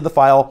 I deleted the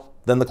file,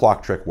 then the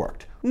clock trick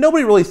worked.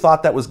 Nobody really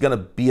thought that was going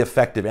to be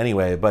effective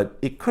anyway, but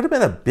it could have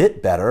been a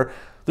bit better.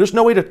 There's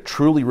no way to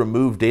truly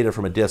remove data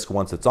from a disk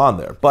once it's on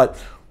there, but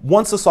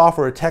once the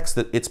software detects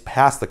that it's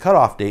past the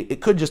cutoff date,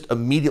 it could just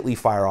immediately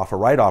fire off a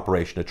write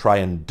operation to try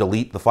and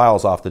delete the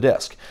files off the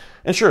disk.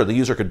 And sure, the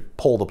user could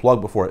pull the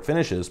plug before it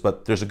finishes,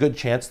 but there's a good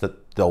chance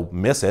that they'll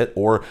miss it,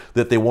 or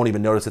that they won't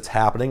even notice it's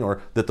happening,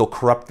 or that they'll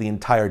corrupt the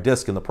entire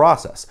disk in the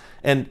process.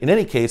 And in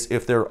any case,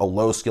 if they're a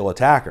low-skill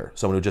attacker,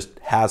 someone who just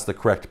has the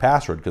correct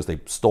password because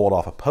they stole it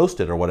off a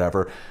Post-it or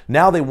whatever,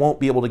 now they won't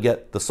be able to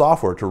get the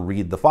software to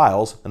read the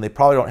files, and they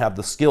probably don't have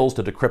the skills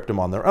to decrypt them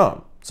on their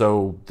own.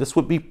 So this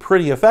would be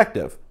pretty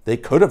effective. They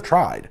could have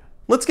tried.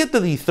 Let's get to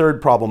the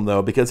third problem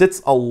though, because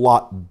it's a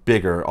lot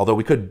bigger, although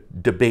we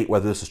could debate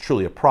whether this is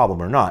truly a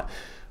problem or not.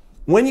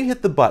 When you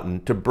hit the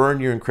button to burn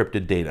your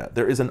encrypted data,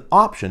 there is an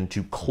option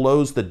to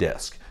close the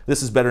disk.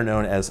 This is better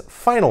known as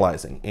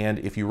finalizing, and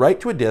if you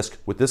write to a disk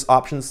with this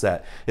option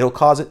set, it'll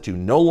cause it to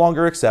no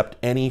longer accept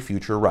any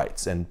future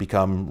writes and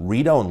become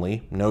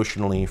read-only,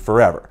 notionally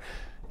forever.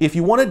 If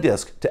you want a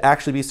disk to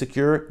actually be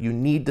secure, you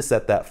need to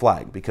set that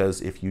flag,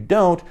 because if you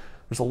don't,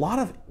 there's a lot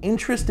of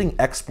interesting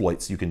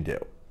exploits you can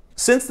do.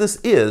 Since this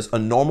is a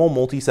normal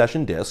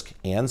multi-session disk,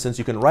 and since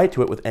you can write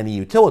to it with any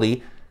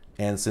utility,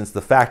 and since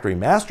the factory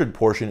mastered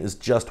portion is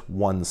just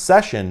one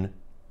session,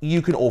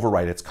 you can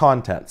overwrite its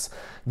contents.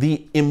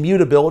 The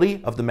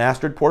immutability of the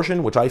mastered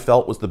portion, which I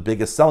felt was the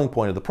biggest selling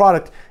point of the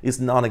product,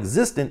 is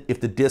non-existent if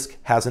the disk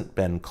hasn't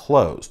been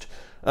closed.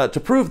 To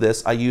prove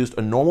this, I used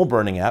a normal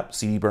burning app,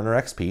 CD Burner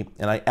XP,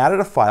 and I added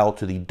a file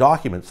to the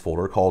documents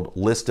folder called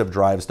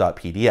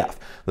listofdrives.pdf,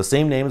 the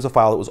same name as a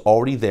file that was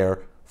already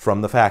there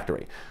from the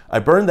factory. I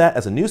burned that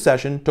as a new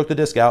session, took the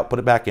disk out, put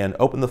it back in,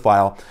 opened the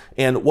file,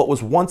 and what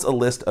was once a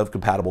list of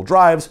compatible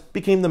drives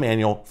became the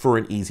manual for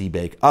an easy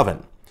bake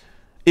oven.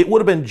 It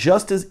would have been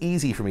just as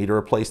easy for me to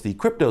replace the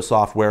crypto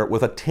software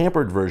with a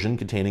tampered version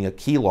containing a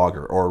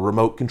keylogger or a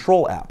remote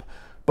control app.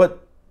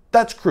 But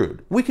that's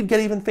crude. We could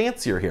get even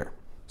fancier here.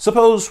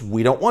 Suppose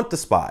we don't want to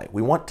spy,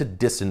 we want to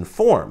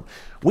disinform.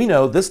 We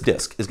know this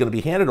disk is going to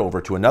be handed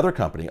over to another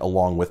company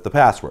along with the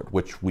password,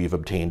 which we've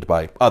obtained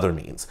by other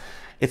means.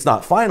 It's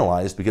not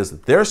finalized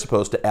because they're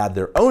supposed to add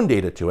their own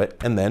data to it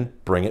and then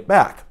bring it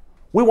back.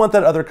 We want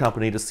that other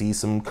company to see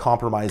some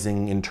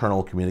compromising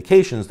internal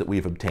communications that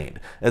we've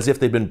obtained, as if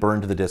they'd been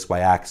burned to the disk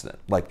by accident,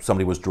 like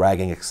somebody was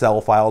dragging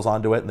Excel files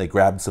onto it and they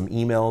grabbed some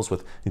emails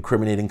with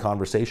incriminating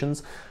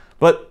conversations.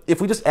 But if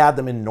we just add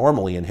them in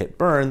normally and hit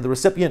burn, the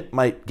recipient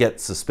might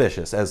get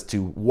suspicious as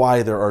to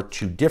why there are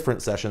two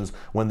different sessions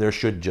when there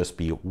should just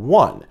be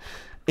one.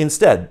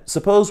 Instead,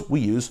 suppose we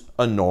use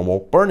a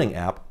normal burning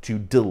app to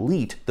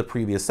delete the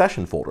previous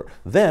session folder.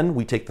 Then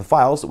we take the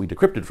files that we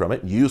decrypted from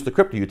it, use the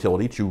crypto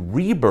utility to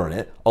reburn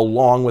it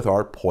along with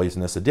our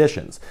poisonous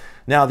additions.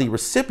 Now the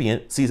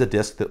recipient sees a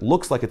disk that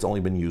looks like it's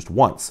only been used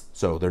once,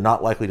 so they're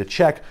not likely to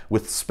check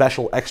with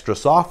special extra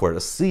software to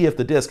see if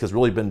the disk has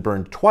really been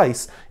burned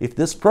twice if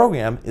this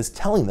program is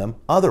telling them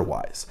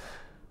otherwise.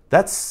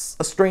 That's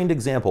a strained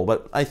example,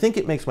 but I think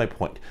it makes my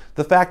point.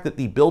 The fact that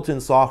the built-in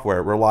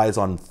software relies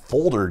on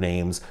folder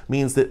names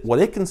means that what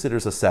it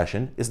considers a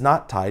session is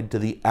not tied to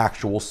the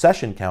actual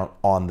session count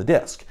on the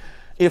disk.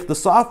 If the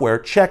software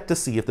checked to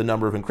see if the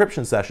number of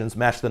encryption sessions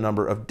matched the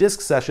number of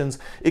disk sessions,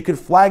 it could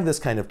flag this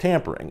kind of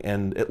tampering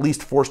and at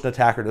least force an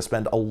attacker to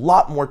spend a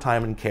lot more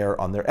time and care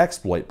on their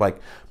exploit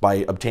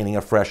by obtaining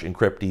a fresh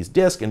Encryptease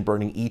disk and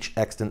burning each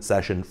extant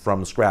session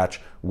from scratch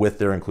with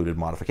their included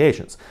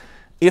modifications.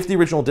 If the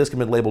original disk had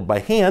been labeled by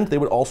hand, they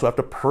would also have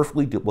to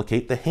perfectly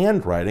duplicate the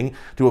handwriting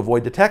to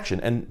avoid detection.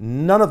 And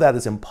none of that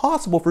is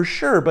impossible for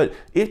sure, but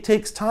it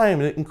takes time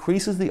and it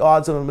increases the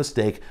odds of a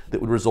mistake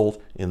that would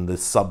result in the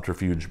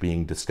subterfuge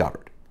being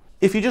discovered.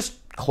 If you just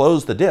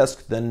close the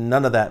disk, then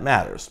none of that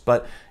matters.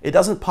 But it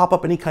doesn't pop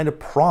up any kind of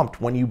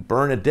prompt when you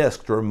burn a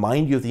disk to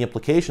remind you of the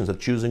implications of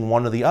choosing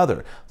one or the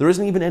other. There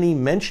isn't even any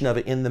mention of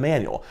it in the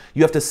manual.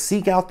 You have to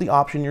seek out the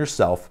option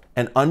yourself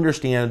and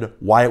understand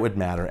why it would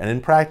matter. And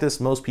in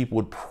practice, most people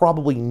would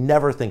probably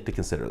never think to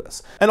consider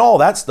this. And all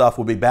that stuff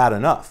would be bad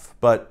enough.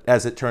 But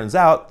as it turns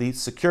out, the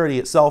security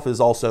itself is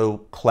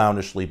also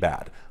clownishly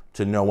bad,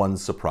 to no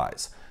one's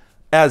surprise.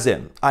 As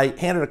in, I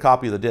handed a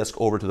copy of the disk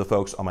over to the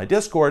folks on my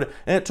Discord,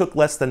 and it took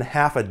less than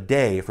half a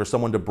day for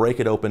someone to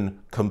break it open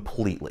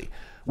completely.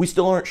 We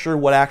still aren't sure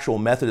what actual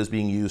method is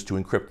being used to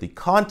encrypt the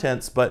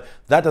contents, but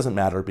that doesn't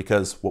matter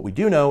because what we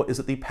do know is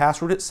that the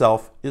password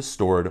itself is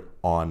stored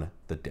on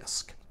the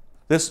disk.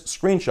 This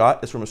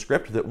screenshot is from a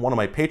script that one of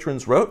my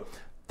patrons wrote,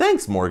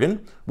 thanks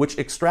Morgan, which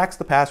extracts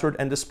the password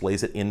and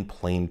displays it in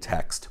plain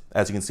text,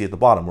 as you can see at the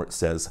bottom where it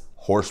says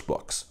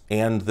horsebooks.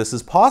 And this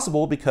is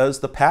possible because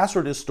the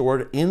password is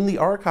stored in the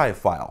archive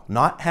file,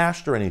 not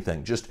hashed or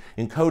anything, just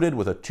encoded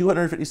with a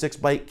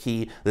 256-byte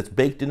key that's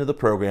baked into the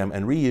program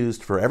and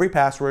reused for every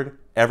password,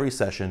 every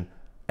session,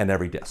 and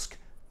every disk.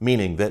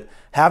 Meaning that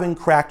having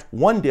cracked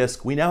one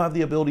disk, we now have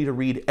the ability to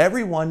read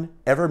every one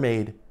ever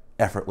made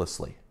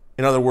effortlessly.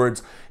 In other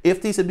words, if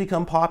these had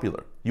become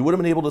popular, you would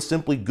have been able to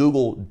simply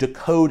Google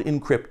decode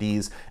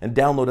Encryptease and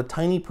download a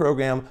tiny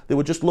program that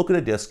would just look at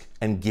a disk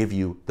and give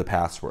you the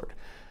password.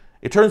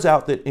 It turns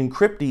out that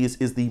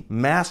Encryptease is the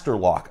master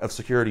lock of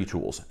security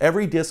tools.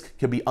 Every disk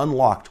can be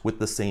unlocked with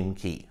the same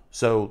key.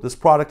 So this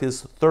product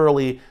is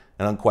thoroughly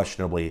and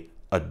unquestionably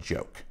a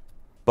joke.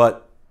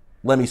 But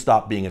let me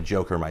stop being a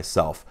joker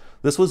myself.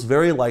 This was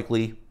very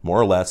likely, more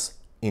or less,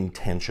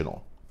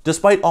 intentional.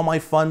 Despite all my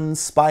fun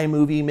spy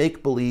movie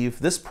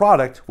make-believe, this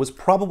product was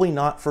probably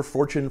not for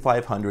Fortune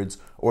 500s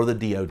or the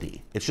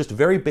DoD. It's just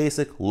very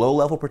basic,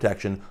 low-level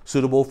protection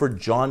suitable for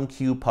John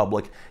Q.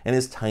 Public and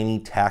his tiny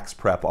tax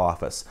prep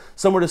office.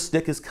 Somewhere to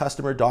stick his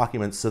customer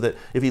documents so that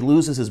if he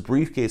loses his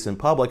briefcase in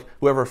public,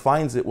 whoever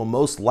finds it will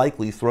most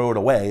likely throw it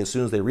away as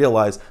soon as they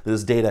realize that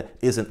his data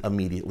isn't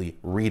immediately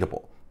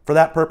readable. For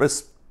that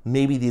purpose,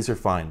 maybe these are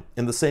fine,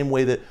 in the same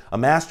way that a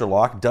master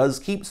lock does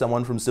keep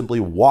someone from simply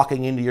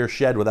walking into your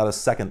shed without a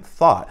second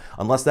thought,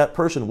 unless that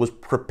person was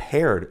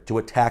prepared to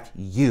attack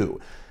you.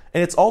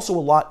 And it's also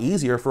a lot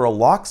easier for a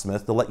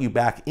locksmith to let you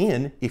back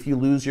in if you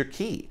lose your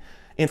key.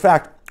 In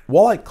fact,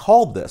 while I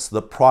called this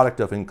the product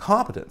of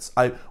incompetence,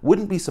 I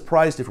wouldn't be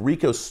surprised if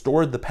Ricoh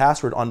stored the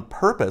password on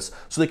purpose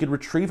so they could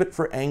retrieve it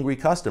for angry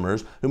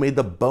customers who made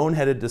the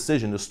boneheaded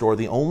decision to store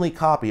the only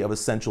copy of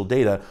essential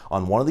data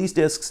on one of these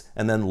disks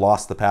and then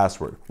lost the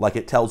password, like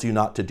it tells you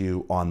not to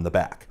do on the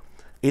back.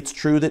 It's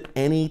true that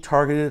any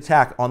targeted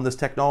attack on this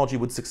technology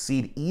would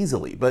succeed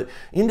easily, but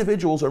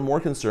individuals are more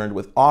concerned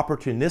with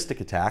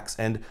opportunistic attacks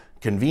and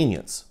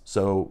convenience.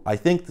 So I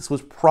think this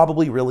was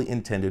probably really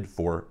intended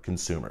for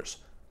consumers.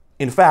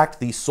 In fact,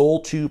 the sole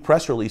two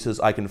press releases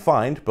I can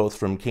find, both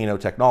from Kano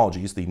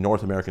Technologies, the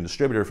North American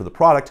distributor for the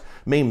product,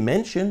 may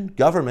mention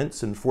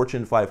governments and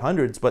Fortune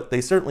 500s, but they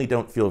certainly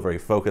don't feel very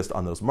focused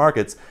on those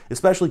markets,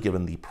 especially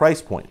given the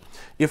price point.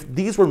 If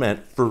these were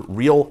meant for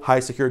real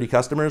high security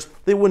customers,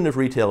 they wouldn't have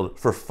retailed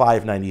for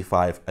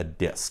 $5.95 a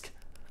disc.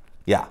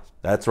 Yeah,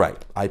 that's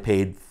right. I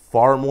paid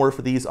far more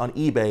for these on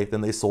eBay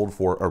than they sold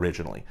for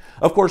originally.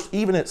 Of course,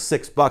 even at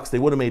 $6, they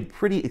would have made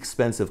pretty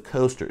expensive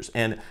coasters,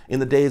 and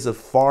in the days of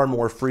far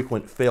more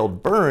frequent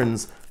failed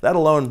burns, that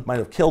alone might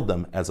have killed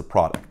them as a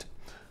product.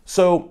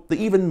 So the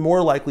even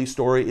more likely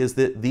story is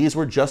that these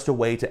were just a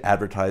way to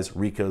advertise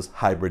Ricoh's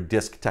hybrid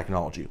disk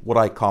technology, what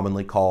I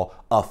commonly call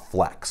a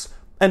flex.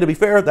 And to be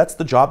fair, that's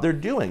the job they're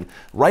doing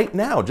right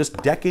now,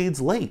 just decades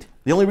late.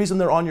 The only reason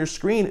they're on your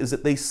screen is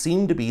that they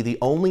seem to be the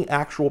only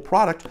actual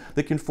product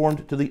that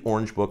conformed to the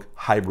Orange Book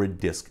hybrid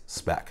disk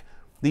spec.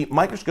 The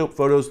microscope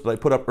photos that I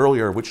put up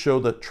earlier, which show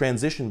the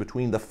transition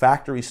between the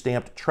factory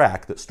stamped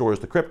track that stores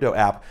the crypto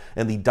app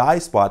and the dye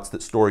spots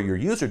that store your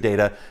user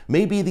data,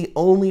 may be the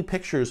only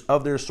pictures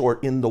of their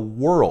sort in the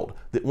world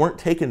that weren't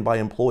taken by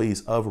employees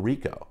of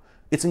Ricoh.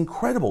 It's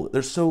incredible that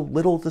there's so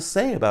little to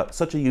say about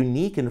such a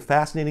unique and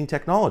fascinating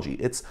technology.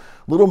 It's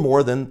little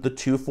more than the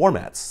two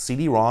formats,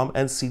 CD-ROM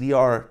and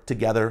CDR,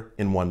 together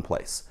in one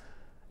place.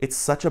 It's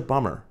such a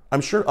bummer.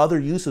 I'm sure other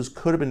uses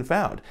could have been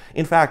found.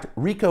 In fact,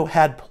 Ricoh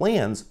had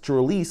plans to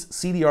release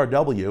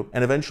CDRW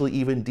and eventually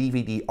even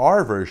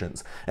DVD-R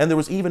versions, and there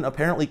was even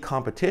apparently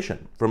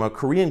competition from a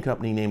Korean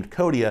company named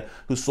Kodia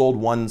who sold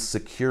one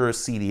secure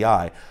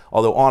CDI,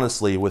 although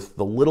honestly, with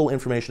the little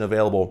information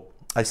available,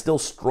 I still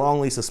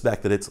strongly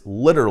suspect that it's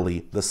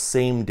literally the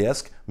same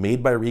disc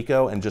made by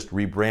Ricoh and just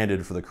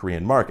rebranded for the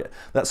Korean market.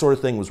 That sort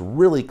of thing was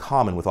really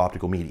common with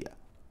optical media.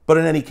 But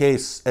in any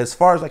case, as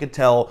far as I could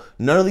tell,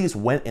 none of these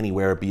went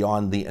anywhere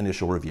beyond the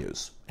initial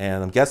reviews.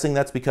 And I'm guessing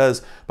that's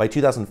because by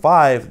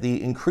 2005,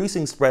 the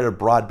increasing spread of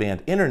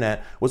broadband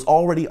internet was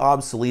already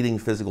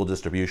obsoleting physical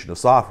distribution of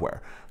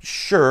software.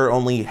 Sure,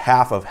 only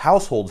half of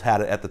households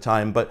had it at the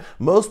time, but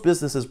most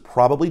businesses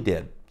probably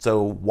did.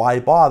 So why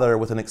bother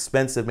with an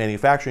expensive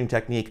manufacturing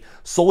technique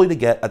solely to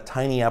get a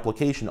tiny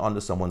application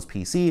onto someone's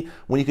PC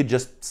when you could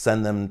just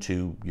send them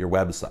to your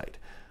website?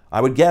 I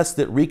would guess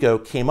that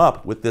Ricoh came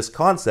up with this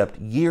concept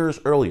years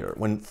earlier,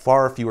 when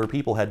far fewer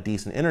people had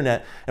decent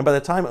internet, and by the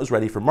time it was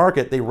ready for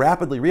market, they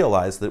rapidly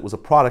realized that it was a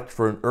product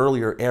for an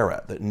earlier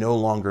era that no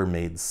longer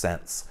made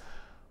sense.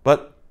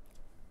 But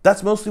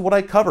that's mostly what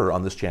I cover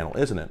on this channel,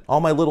 isn't it? All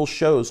my little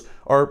shows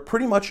are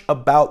pretty much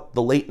about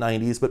the late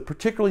 90s, but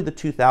particularly the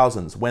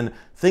 2000s, when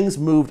things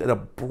moved at a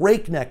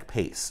breakneck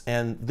pace.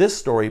 And this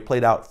story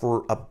played out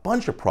for a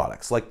bunch of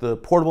products, like the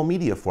portable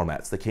media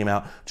formats that came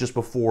out just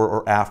before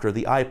or after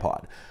the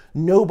iPod.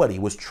 Nobody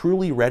was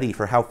truly ready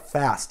for how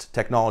fast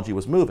technology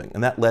was moving,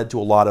 and that led to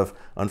a lot of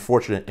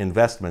unfortunate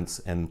investments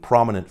and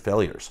prominent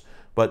failures.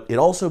 But it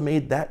also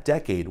made that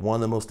decade one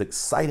of the most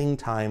exciting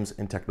times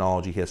in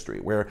technology history,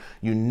 where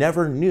you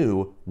never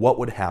knew what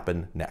would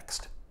happen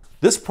next.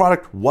 This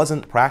product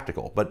wasn't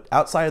practical, but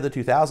outside of the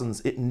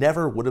 2000s, it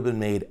never would have been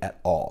made at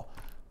all.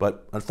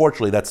 But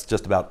unfortunately, that's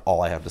just about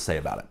all I have to say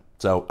about it.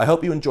 So I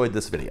hope you enjoyed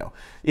this video.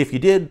 If you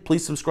did,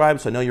 please subscribe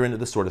so I know you're into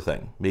this sort of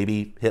thing.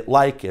 Maybe hit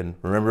like and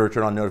remember to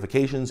turn on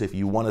notifications if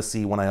you want to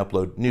see when I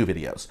upload new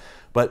videos.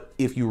 But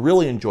if you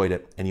really enjoyed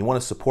it and you want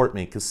to support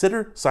me,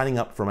 consider signing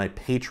up for my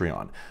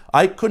Patreon.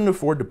 I couldn't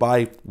afford to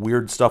buy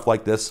weird stuff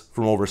like this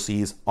from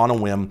overseas on a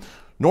whim,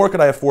 nor could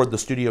I afford the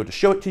studio to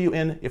show it to you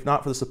in if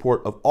not for the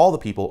support of all the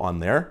people on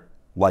there,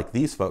 like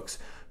these folks,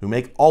 who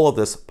make all of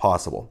this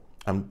possible.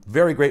 I'm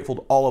very grateful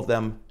to all of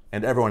them,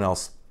 and everyone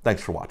else,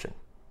 thanks for watching.